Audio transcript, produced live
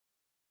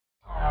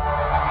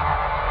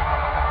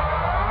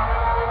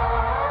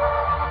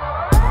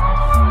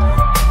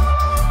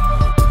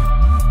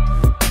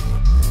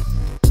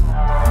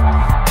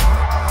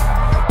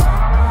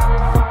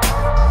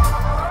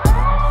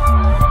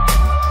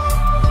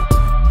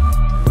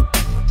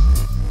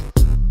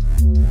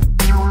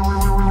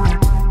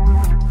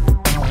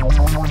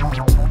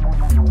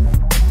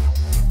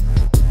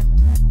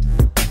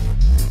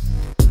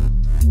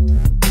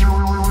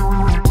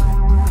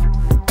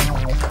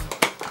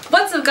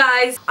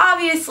guys,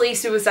 obviously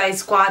Suicide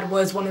Squad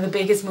was one of the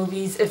biggest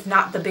movies, if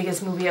not the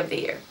biggest movie of the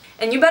year.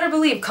 And you better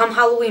believe come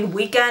Halloween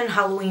weekend,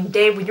 Halloween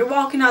day, when you're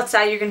walking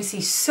outside, you're going to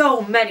see so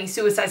many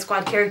Suicide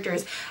Squad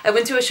characters. I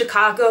went to a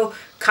Chicago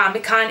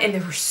Comic-Con and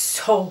there were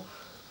so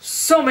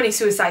many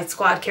Suicide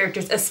Squad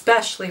characters,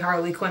 especially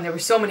Harley Quinn. There were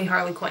so many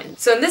Harley Quinn.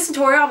 So in this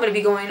tutorial, I'm going to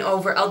be going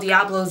over El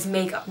Diablo's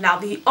makeup. Now,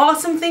 the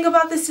awesome thing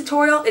about this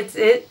tutorial,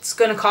 it's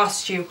going to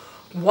cost you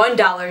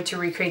 $1 to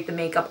recreate the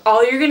makeup.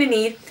 All you're going to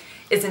need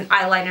is an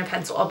eyeliner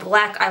pencil, a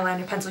black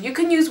eyeliner pencil. You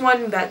can use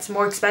one that's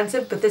more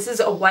expensive, but this is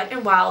a Wet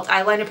n Wild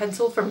eyeliner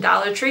pencil from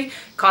Dollar Tree.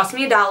 Cost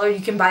me $1.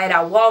 You can buy it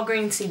at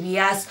Walgreens,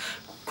 CVS,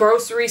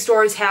 grocery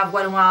stores have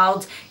Wet n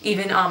Wild,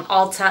 even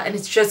Ulta, and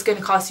it's just going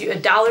to cost you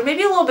 $1,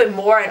 maybe a little bit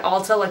more at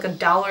Ulta, like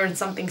 $1 and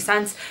something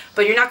cents,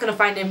 but you're not going to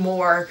find it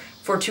more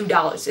for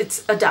 $2.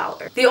 It's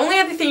 $1. The only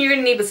other thing you're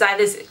going to need beside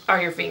this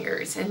are your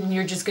fingers, and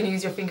you're just going to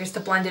use your fingers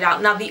to blend it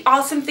out. Now, the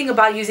awesome thing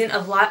about using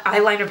an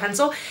eyeliner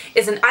pencil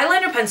is an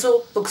eyeliner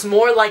pencil looks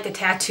more like a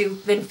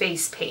tattoo than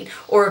face paint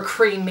or a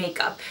cream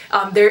makeup.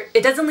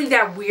 It doesn't leave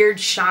that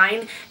weird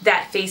shine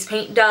that face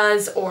paint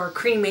does or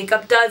cream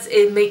makeup does.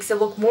 It makes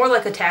it look more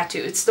like a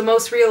tattoo. It's the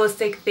most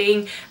realistic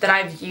thing that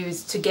I've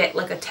used to get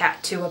like a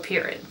tattoo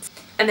appearance.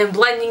 And then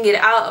blending it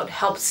out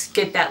helps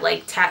get that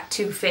like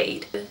tattoo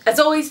fade. As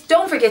always,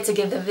 don't forget to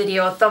give the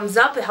video a thumbs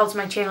up. It helps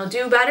my channel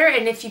do better.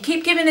 And if you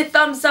keep giving it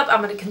thumbs up,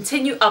 I'm going to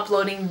continue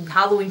uploading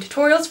Halloween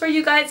tutorials for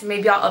you guys.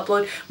 Maybe I'll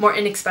upload more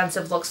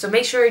inexpensive looks. So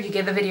make sure you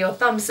give the video a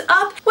thumbs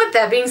up. With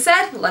that being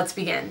said, let's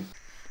begin.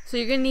 So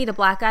you're going to need a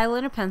black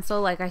eyeliner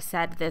pencil, like I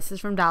said. This is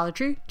from Dollar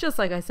Tree, just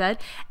like I said.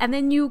 And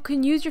then you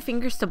can use your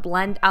fingers to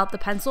blend out the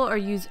pencil or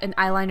use an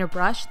eyeliner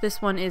brush.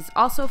 This one is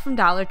also from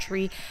Dollar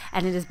Tree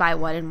and it is by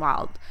Wet n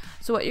Wild.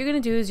 So what you're going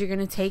to do is you're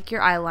going to take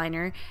your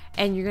eyeliner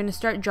and you're going to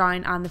start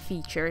drawing on the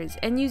features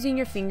and using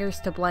your fingers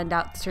to blend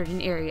out certain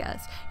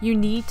areas. You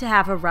need to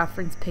have a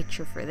reference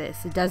picture for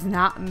this. It does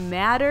not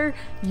matter,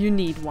 you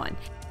need one.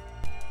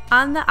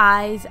 On the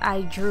eyes,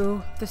 I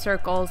drew the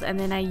circles and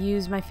then I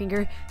used my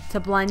finger to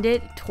blend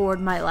it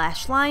toward my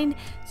lash line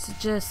to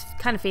just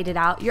kind of fade it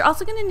out. You're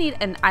also going to need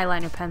an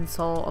eyeliner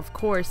pencil, of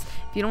course.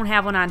 If you don't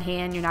have one on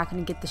hand, you're not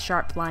going to get the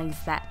sharp lines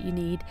that you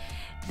need.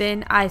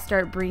 Then I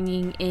start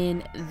bringing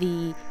in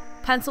the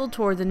pencil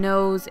toward the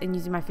nose and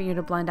using my finger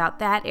to blend out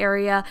that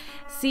area.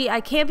 See,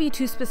 I can't be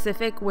too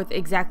specific with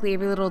exactly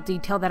every little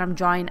detail that I'm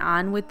drawing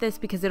on with this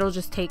because it'll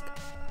just take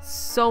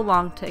so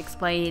long to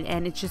explain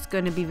and it's just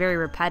going to be very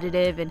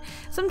repetitive and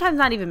sometimes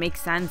not even make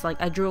sense.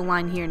 Like I drew a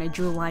line here and I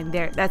drew a line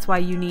there. That's why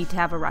you need to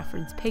have a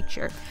reference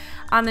picture.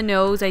 On the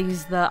nose, I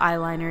use the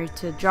eyeliner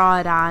to draw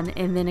it on,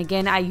 and then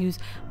again I use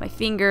my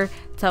finger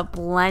to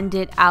blend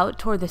it out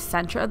toward the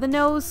center of the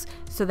nose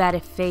so that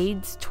it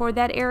fades toward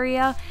that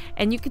area.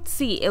 And you can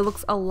see it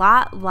looks a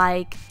lot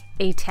like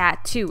a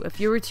tattoo.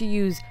 If you were to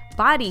use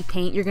body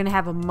paint, you're going to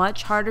have a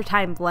much harder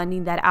time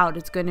blending that out.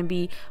 It's going to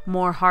be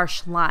more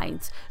harsh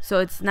lines. So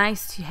it's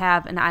nice to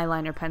have an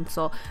eyeliner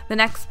pencil. The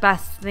next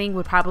best thing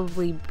would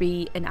probably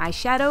be an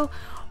eyeshadow,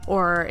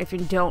 or if you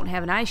don't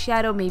have an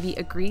eyeshadow, maybe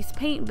a grease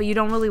paint, but you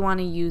don't really want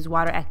to use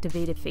water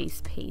activated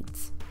face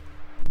paints.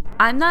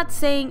 I'm not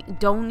saying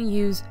don't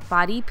use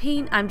body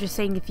paint. I'm just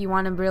saying if you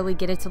want to really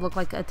get it to look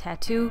like a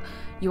tattoo,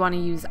 you want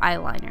to use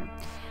eyeliner.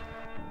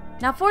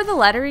 Now for the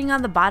lettering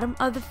on the bottom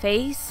of the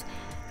face,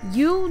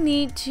 you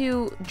need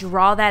to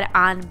draw that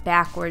on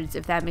backwards,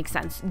 if that makes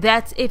sense.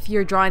 That's if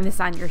you're drawing this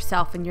on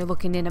yourself and you're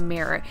looking in a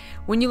mirror.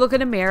 When you look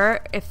in a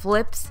mirror, it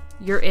flips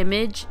your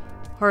image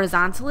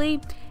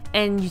horizontally,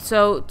 and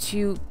so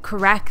to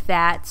correct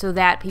that so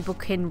that people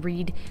can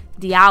read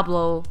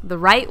Diablo the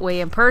right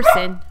way in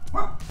person,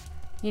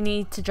 you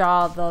need to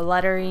draw the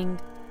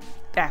lettering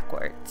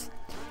backwards.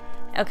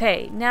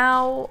 Okay,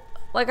 now,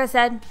 like I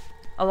said,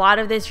 a lot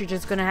of this you're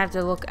just going to have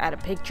to look at a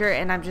picture,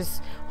 and I'm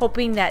just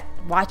hoping that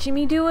watching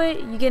me do it,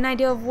 you get an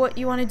idea of what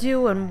you want to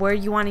do and where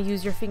you want to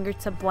use your finger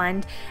to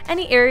blend.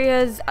 Any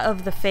areas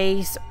of the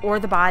face or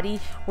the body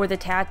where the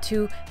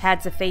tattoo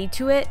has a fade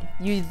to it,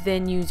 you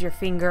then use your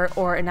finger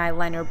or an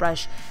eyeliner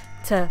brush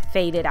to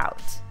fade it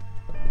out.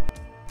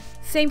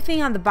 Same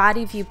thing on the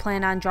body if you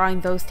plan on drawing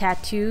those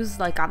tattoos,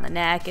 like on the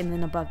neck and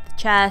then above the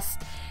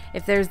chest.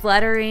 If there's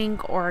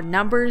lettering or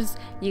numbers,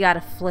 you gotta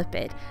flip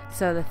it.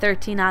 So the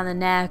 13 on the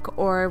neck,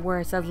 or where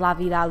it says La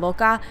Vida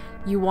Loca,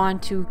 you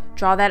want to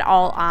draw that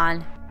all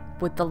on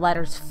with the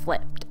letters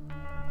flipped.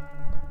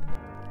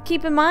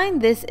 Keep in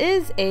mind, this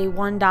is a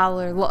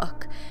 $1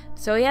 look,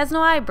 so he has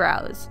no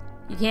eyebrows.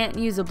 You can't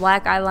use a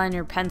black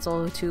eyeliner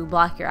pencil to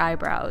block your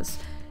eyebrows.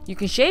 You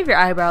can shave your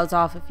eyebrows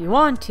off if you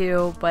want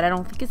to, but I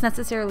don't think it's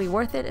necessarily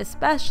worth it,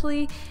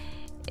 especially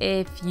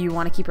if you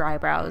want to keep your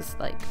eyebrows,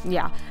 like,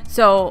 yeah.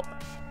 So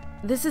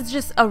this is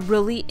just a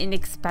really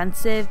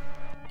inexpensive,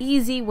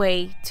 easy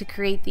way to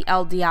create the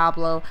El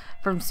Diablo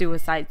from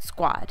Suicide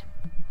Squad.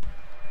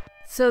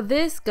 So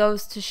this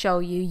goes to show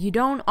you, you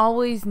don't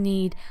always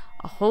need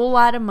a whole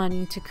lot of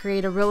money to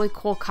create a really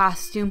cool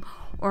costume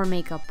or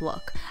makeup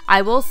look.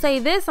 I will say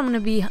this, I'm going to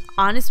be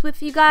honest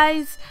with you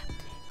guys,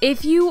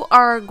 If you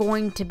are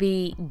going to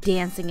be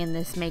dancing in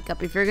this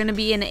makeup, if you're going to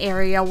be in an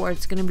area where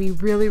it's going to be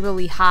really,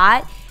 really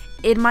hot,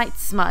 it might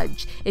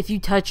smudge. If you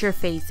touch your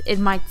face, it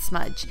might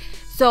smudge.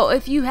 So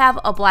if you have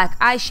a black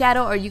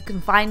eyeshadow, or you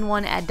can find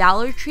one at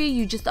Dollar Tree,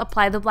 you just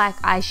apply the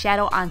black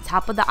eyeshadow on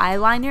top of the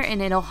eyeliner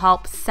and it'll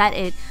help set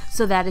it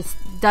so that it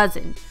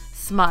doesn't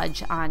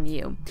smudge on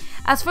you.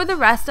 As for the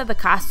rest of the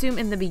costume,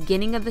 in the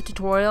beginning of the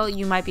tutorial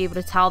you might be able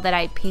to tell that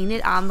I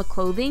painted on the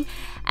clothing,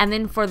 and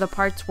then for the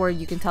parts where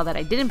you can tell that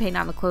I didn't paint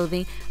on the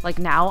clothing, like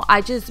now,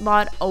 I just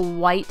bought a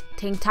white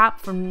tank top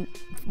from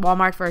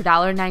Walmart for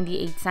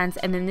 $1.98,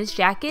 and then this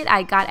jacket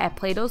I got at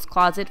Plato's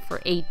Closet for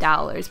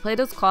 $8.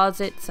 Plato's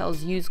Closet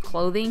sells used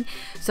clothing,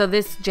 so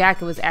this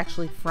jacket was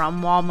actually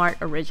from Walmart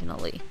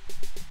originally.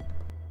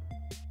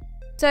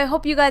 So I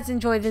hope you guys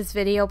enjoyed this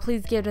video.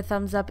 Please give it a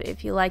thumbs up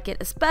if you like it,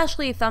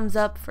 especially a thumbs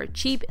up for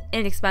cheap,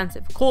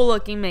 inexpensive, cool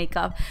looking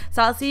makeup.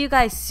 So I'll see you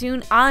guys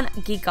soon on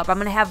Geekup. I'm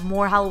going to have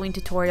more Halloween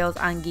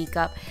tutorials on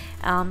Geekup.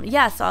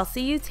 Yeah, so I'll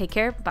see you. Take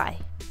care. Bye.